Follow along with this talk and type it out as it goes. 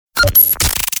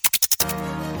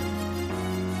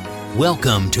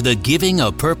Welcome to the Giving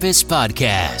a Purpose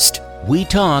podcast. We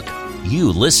talk,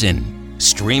 you listen.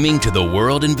 Streaming to the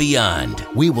world and beyond,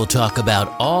 we will talk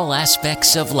about all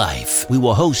aspects of life. We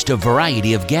will host a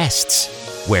variety of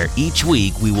guests, where each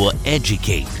week we will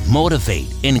educate, motivate,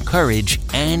 encourage,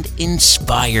 and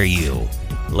inspire you.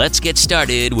 Let's get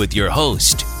started with your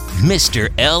host,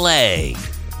 Mr. L.A.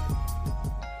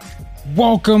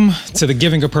 Welcome to the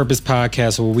Giving a Purpose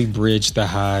podcast, where we bridge the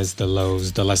highs, the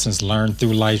lows, the lessons learned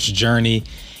through life's journey,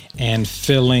 and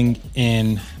filling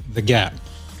in the gap.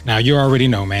 Now, you already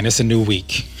know, man, it's a new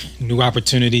week, new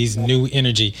opportunities, new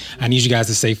energy. I need you guys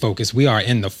to stay focused. We are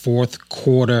in the fourth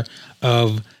quarter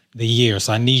of the year,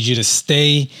 so I need you to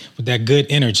stay with that good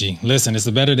energy. Listen, it's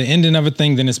better the ending of a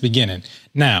thing than its beginning.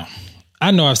 Now,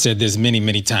 I know I've said this many,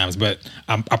 many times, but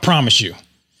I promise you,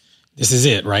 this is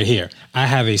it right here. I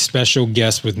have a special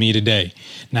guest with me today.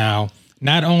 Now,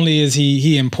 not only is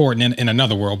he important in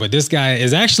another world, but this guy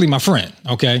is actually my friend,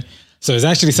 okay? So it's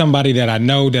actually somebody that I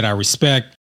know, that I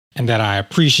respect, and that I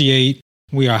appreciate.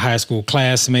 We are high school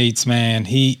classmates, man.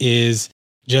 He is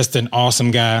just an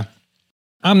awesome guy.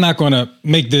 I'm not going to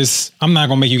make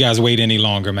you guys wait any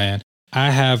longer, man.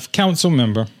 I have council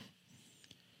member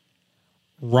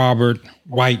Robert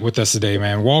White with us today,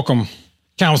 man. Welcome,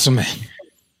 councilman.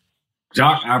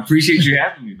 Jock, I appreciate you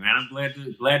having me, man. I'm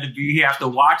glad to be here after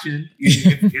watching. It's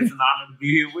an honor to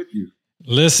be here with you.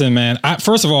 Listen, man.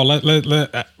 First of all,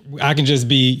 I can just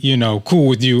be, cool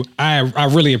with you. I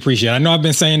really appreciate it. I know I've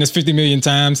been saying this 50 million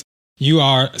times. You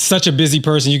are such a busy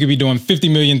person. You could be doing 50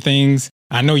 million things.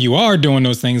 I know you are doing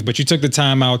those things, but you took the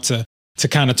time out to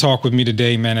kind of talk with me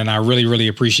today, man. And I really, really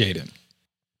appreciate it.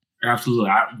 Absolutely.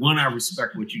 I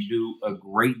respect what you do a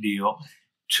great deal.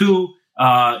 Two,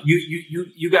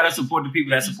 you got to support the people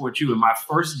that support you. And my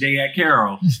first day at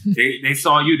Carroll, they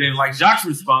saw you. They were like, Jacques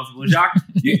responsible. Jacques,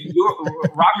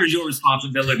 Robert's your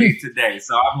responsibility today.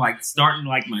 So I'm like starting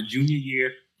like my junior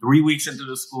year, 3 weeks into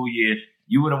the school year.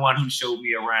 You were the one who showed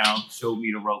me around, showed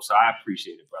me the ropes. So I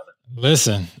appreciate it, brother.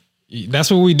 Listen,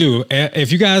 that's what we do.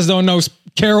 If you guys don't know,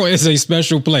 Carroll is a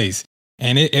special place.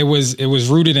 And it was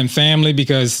rooted in family,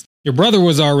 because your brother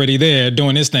was already there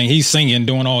doing his thing. He's singing,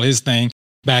 doing all his thing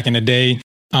back in the day.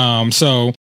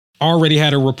 So already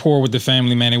had a rapport with the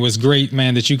family, man. It was great,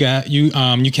 man, that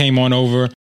you came on over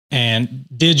and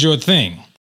did your thing.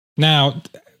 Now,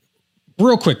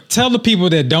 real quick, tell the people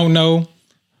that don't know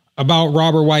about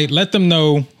Robert White, let them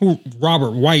know who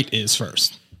Robert White is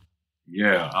first.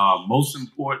 Yeah. Most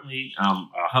importantly, I'm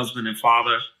a husband and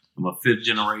father. I'm a fifth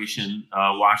generation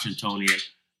Washingtonian,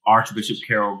 Archbishop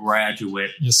Carroll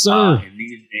graduate. Yes, sir. And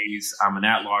these days, I'm an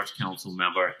at-large council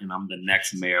member, and I'm the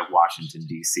next mayor of Washington,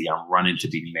 D.C. I'm running to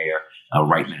be mayor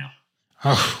right now.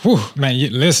 Oh, whew, man,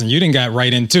 listen, you didn't got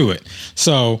right into it.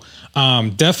 So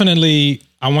definitely,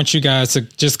 I want you guys to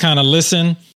just kind of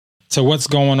listen to what's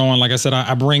going on. Like I said,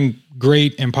 I bring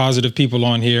great and positive people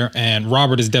on here, and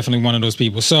Robert is definitely one of those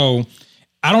people. So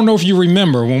I don't know if you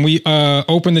remember when we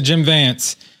opened the Jim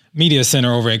Vance Media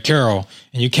Center over at Carroll,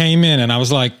 and you came in, and I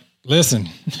was like, listen,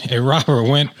 hey, Robert,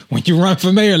 when you run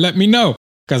for mayor, let me know,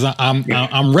 because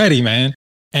I'm ready, man.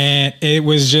 And it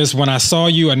was just, when I saw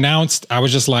you announced, I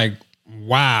was just like,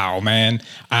 wow, man,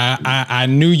 I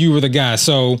knew you were the guy.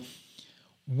 So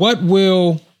what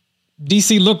will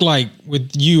DC look like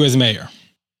with you as mayor?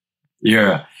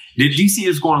 Yeah, the DC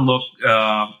is going to look,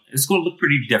 it's going to look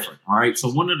pretty different. All right. So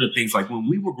one of the things, like when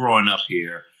we were growing up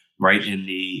here, right, in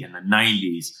the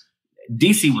 90s,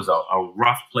 DC was a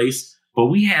rough place, but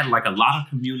we had like a lot of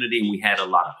community and we had a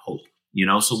lot of hope,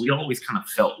 so we always kind of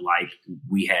felt like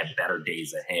we had better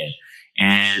days ahead.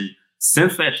 And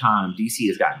since that time, DC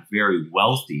has gotten very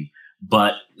wealthy,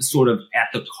 but sort of at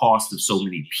the cost of so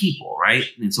many people, right?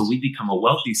 And so we've become a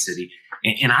wealthy city.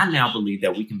 And I now believe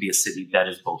that we can be a city that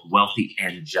is both wealthy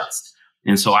and just.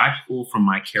 And so I pull from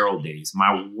my Carroll days.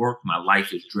 My work, my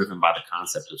life is driven by the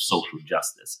concept of social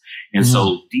justice. And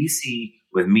so DC,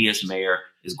 with me as mayor,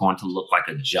 is going to look like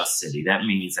a just city. That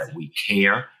means that we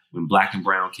care when Black and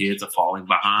brown kids are falling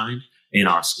behind in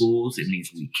our schools. It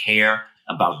means we care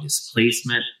about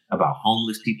displacement, about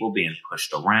homeless people being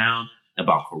pushed around,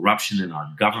 about corruption in our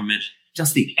government.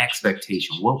 Just the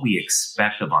expectation, what we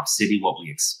expect of our city, what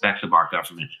we expect of our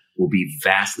government will be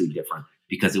vastly different,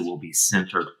 because it will be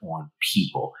centered on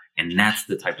people. And that's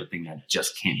the type of thing that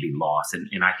just can't be lost.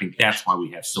 And I think that's why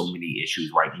we have so many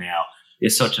issues right now.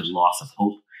 There's such a loss of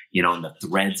hope, and the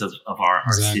threads of our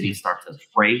city start to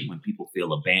fray when people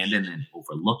feel abandoned and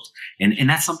overlooked. And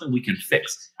that's something we can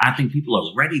fix. I think people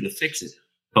are ready to fix it,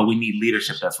 but we need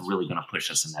leadership that's really going to push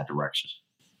us in that direction.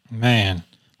 Man,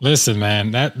 listen,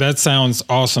 man, that sounds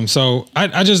awesome. So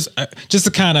I just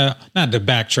to kind of, not to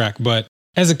backtrack, but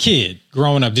as a kid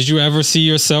growing up, did you ever see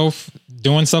yourself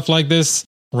doing stuff like this,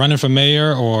 running for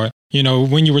mayor? Or,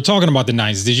 when you were talking about the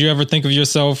 90s, did you ever think of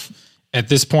yourself at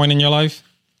this point in your life?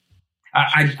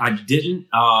 I didn't,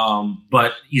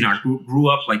 but I grew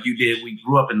up like you did. We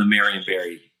grew up in the Marion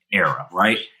Barry era,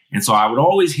 right? And so I would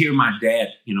always hear my dad,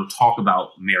 talk about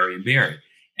Marion Barry,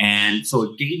 and so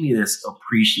it gave me this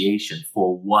appreciation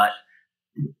for what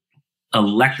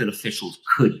elected officials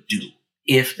could do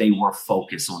if they were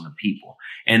focused on the people.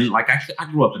 And like I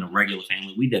grew up in a regular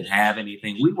family. We didn't have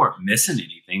anything. We weren't missing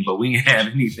anything, but we didn't have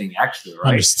anything extra,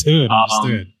 right? Understood.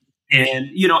 And,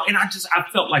 and I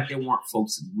felt like there weren't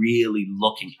folks really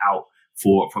looking out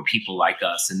for people like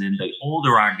us. And then the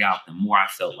older I got, the more I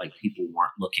felt like people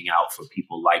weren't looking out for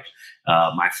people like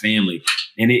my family.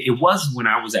 And it was when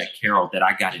I was at Carroll that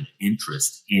I got an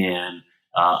interest in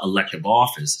elective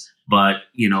office. But,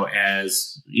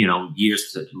 as,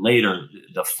 years later,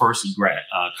 the first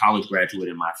college graduate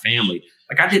in my family,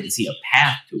 like I didn't see a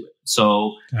path to it.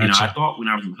 So, Gotcha. I thought when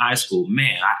I was in high school,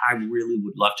 man, I really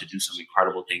would love to do some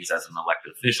incredible things as an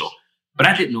elected official. But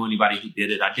I didn't know anybody who did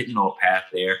it. I didn't know a path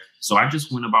there. So I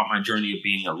just went about my journey of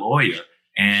being a lawyer,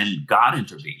 and God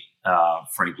intervened,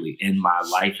 frankly, in my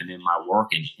life and in my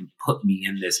work and put me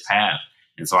in this path.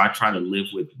 And so I try to live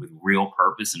with real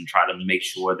purpose and try to make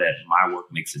sure that my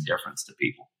work makes a difference to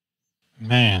people.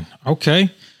 Man, okay.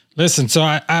 Listen, so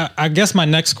I guess my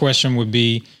next question would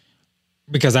be,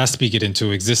 because I speak it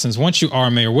into existence. Once you are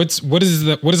mayor, what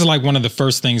is like one of the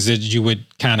first things that you would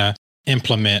kind of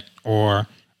implement or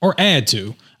add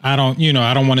to? I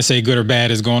don't want to say good or bad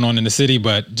is going on in the city,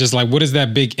 but just like, what is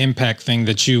that big impact thing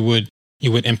that you would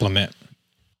implement?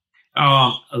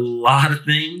 A lot of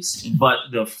things, but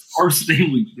the first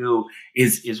thing we do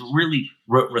is really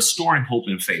restoring hope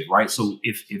and faith, right? So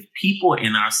if people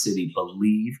in our city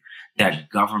believe that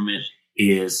government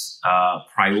is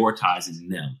prioritizing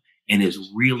them and is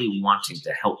really wanting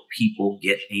to help people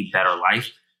get a better life,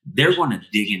 they're going to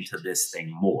dig into this thing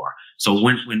more. So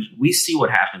when we see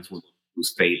what happens when we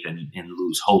lose faith and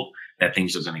lose hope that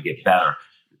things are going to get better,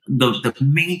 the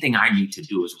main thing I need to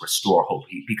do is restore hope,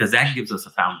 because that gives us a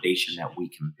foundation that we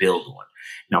can build on.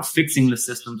 Now, fixing the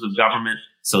systems of government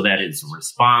so that it's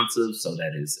responsive, so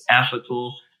that it's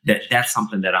ethical, that's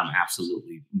something that I'm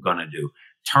absolutely going to do.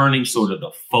 Turning sort of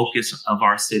the focus of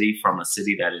our city from a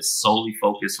city that is solely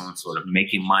focused on sort of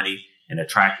making money and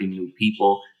attracting new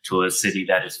people to a city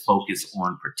that is focused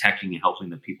on protecting and helping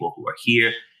the people who are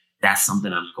here. That's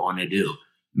something I'm going to do.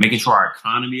 Making sure our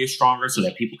economy is stronger so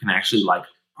that people can actually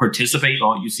participate.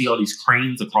 You see all these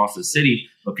cranes across the city,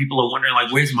 but people are wondering,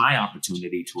 where's my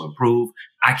opportunity to improve?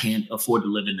 I can't afford to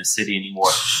live in the city anymore.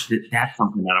 That's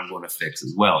something that I'm going to fix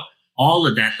as well. All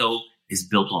of that, though, is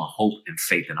built on hope and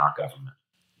faith in our government.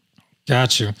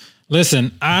 Got you.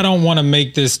 Listen, I don't want to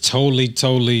make this totally,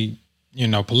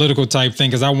 political type thing,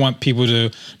 because I want people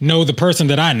to know the person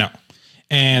that I know.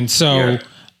 And so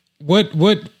what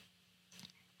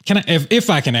can I,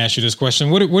 if I can ask you this question,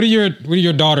 what are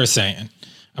your daughters saying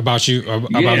about you,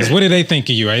 about this? What do they think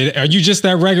of you? Are you just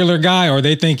that regular guy, or are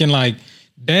they thinking like,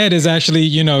 Dad is actually,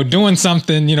 doing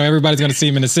something, everybody's going to see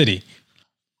him in the city?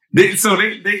 These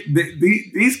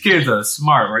kids are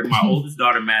smart, right? My oldest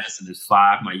daughter, Madison, is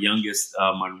 5. My youngest,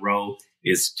 Monroe,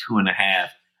 is 2.5.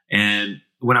 And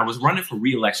when I was running for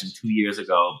re-election 2 years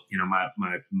ago,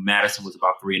 my Madison was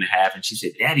about 3.5. And she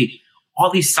said, Daddy, all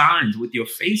these signs with your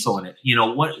face on it,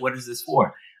 what is this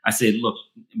for? I said, look,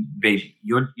 babe,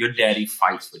 your daddy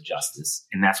fights for justice,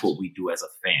 and that's what we do as a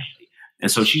family. And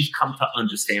so she's come to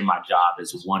understand my job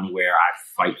as one where I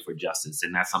fight for justice,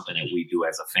 and that's something that we do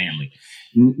as a family.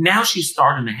 Now she's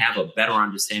starting to have a better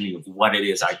understanding of what it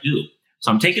is I do.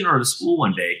 So I'm taking her to school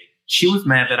one day. She was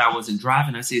mad that I wasn't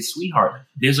driving. I said, sweetheart,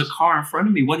 there's a car in front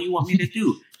of me. What do you want me to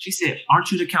do? She said,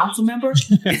 aren't you the council member?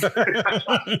 She thinks I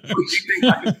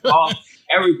can solve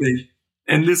everything.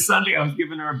 And this Sunday, I was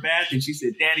giving her a bath, and she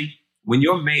said, Daddy, when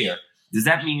you're mayor, does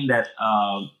that mean that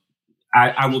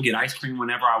I will get ice cream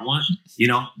whenever I want?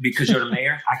 Because you're the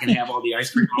mayor, I can have all the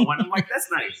ice cream I want. I'm like, that's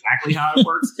not exactly how it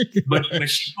works. But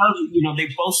she does, they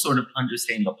both sort of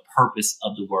understand the purpose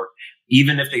of the work,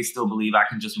 even if they still believe I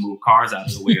can just move cars out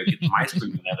of the way or get them ice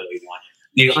cream whenever they want.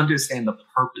 They understand the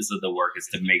purpose of the work is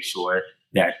to make sure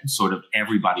that sort of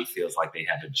everybody feels like they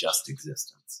have a just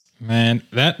existence. Man,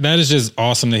 that is just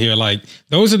awesome to hear. Like,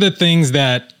 those are the things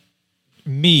that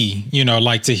me,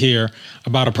 like to hear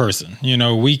about a person.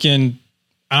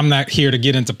 I'm not here to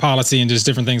get into policy and just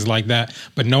different things like that,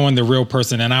 but knowing the real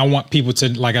person. And I want people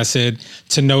to, like I said,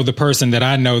 to know the person that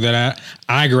I know that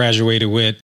I graduated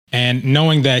with, and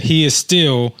knowing that he is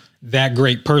still that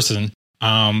great person.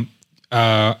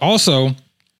 Also,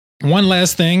 one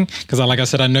last thing, because like I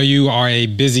said, I know you are a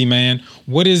busy man.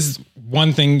 What is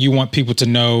one thing you want people to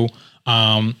know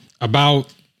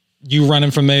about you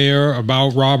running for mayor,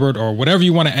 about Robert, or whatever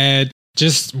you want to add?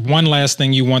 Just one last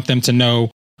thing you want them to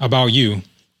know about you.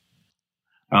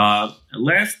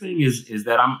 Last thing is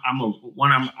that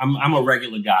I'm a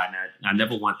regular guy, and I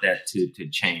never want that to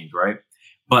change, right?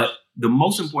 But the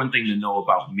most important thing to know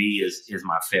about me is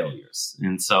my failures.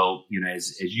 And so,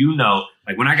 as you know,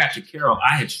 like when I got to Carroll,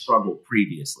 I had struggled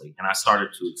previously, and I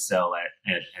started to excel at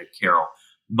Carroll.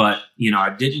 But, I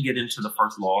didn't get into the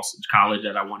first college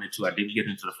that I wanted to. I didn't get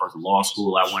into the first law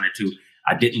school I wanted to.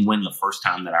 I didn't win the first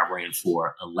time that I ran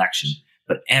for election.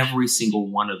 But every single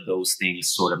one of those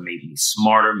things sort of made me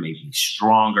smarter, made me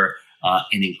stronger,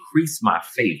 and increased my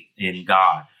faith in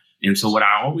God. And so what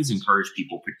I always encourage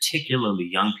people, particularly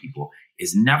young people,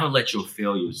 is never let your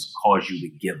failures cause you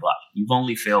to give up. You've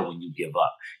only failed when you give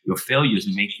up. Your failures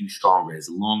make you stronger as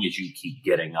long as you keep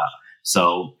getting up.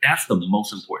 So that's the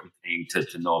most important thing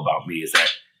to know about me, is that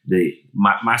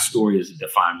my story is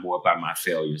defined more by my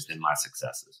failures than my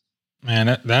successes.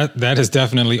 Man, that is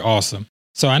definitely awesome.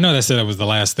 So I know that was the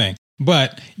last thing,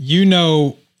 but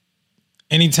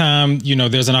anytime,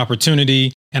 there's an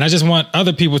opportunity, and I just want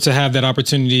other people to have that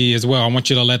opportunity as well. I want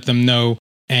you to let them know.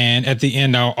 And at the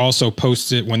end, I'll also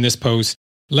post it when this post,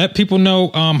 let people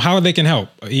know how they can help,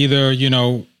 either,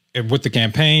 with the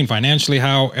campaign, financially,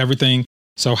 how everything.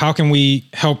 So how can we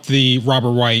help the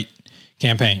Robert White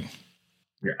campaign?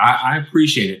 Yeah, I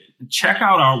appreciate it. Check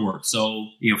out our work. So,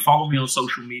 follow me on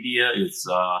social media. It's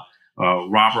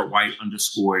Robert White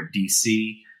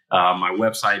 _DC. My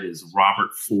website is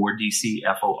Robert4DC,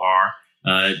 FOR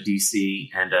DC.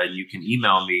 And you can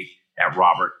email me at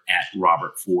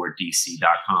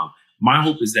robert@robert4dc.com. My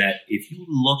hope is that if you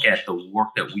look at the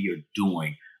work that we are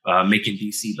doing, making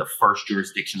DC the first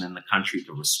jurisdiction in the country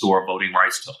to restore voting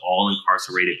rights to all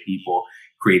incarcerated people,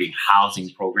 creating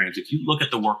housing programs, if you look at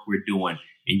the work we're doing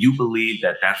and you believe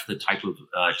that that's the type of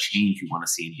change you want to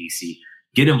see in DC,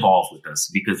 get involved with us,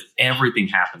 because everything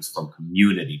happens from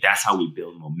community. That's how we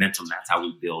build momentum. That's how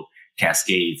we build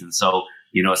cascades. And so,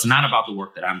 it's not about the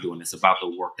work that I'm doing. It's about the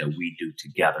work that we do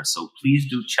together. So please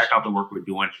do check out the work we're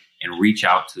doing and reach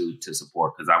out to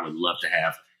support, because I would love to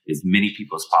have as many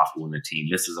people as possible in the team.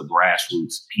 This is a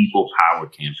grassroots,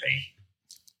 people-powered campaign.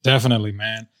 Definitely,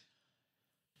 man.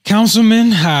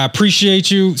 Councilman, I appreciate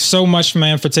you so much,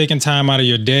 man, for taking time out of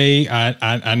your day.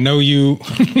 I know you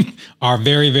are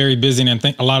very, very busy, and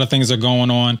a lot of things are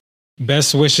going on.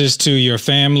 Best wishes to your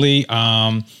family.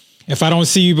 If I don't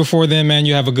see you before then, man,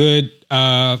 you have a good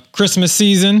Christmas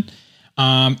season.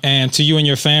 And to you and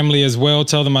your family as well,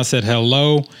 tell them I said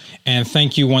hello, and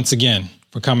thank you once again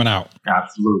for coming out.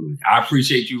 Absolutely. I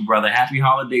appreciate you, brother. Happy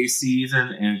holiday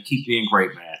season, and keep being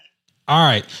great, man. All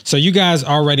right. So you guys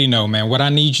already know, man, what I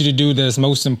need you to do that's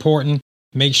most important.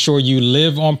 Make sure you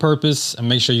live on purpose and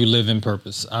make sure you live in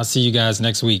purpose. I'll see you guys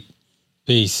next week.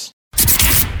 Peace.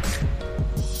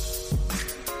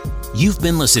 You've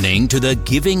been listening to the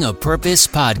Giving a Purpose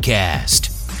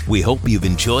podcast. We hope you've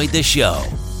enjoyed the show.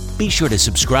 Be sure to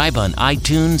subscribe on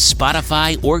iTunes,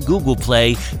 Spotify, or Google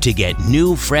Play to get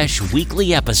new, fresh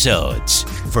weekly episodes.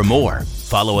 For more,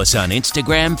 follow us on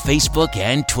Instagram, Facebook,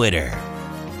 and Twitter.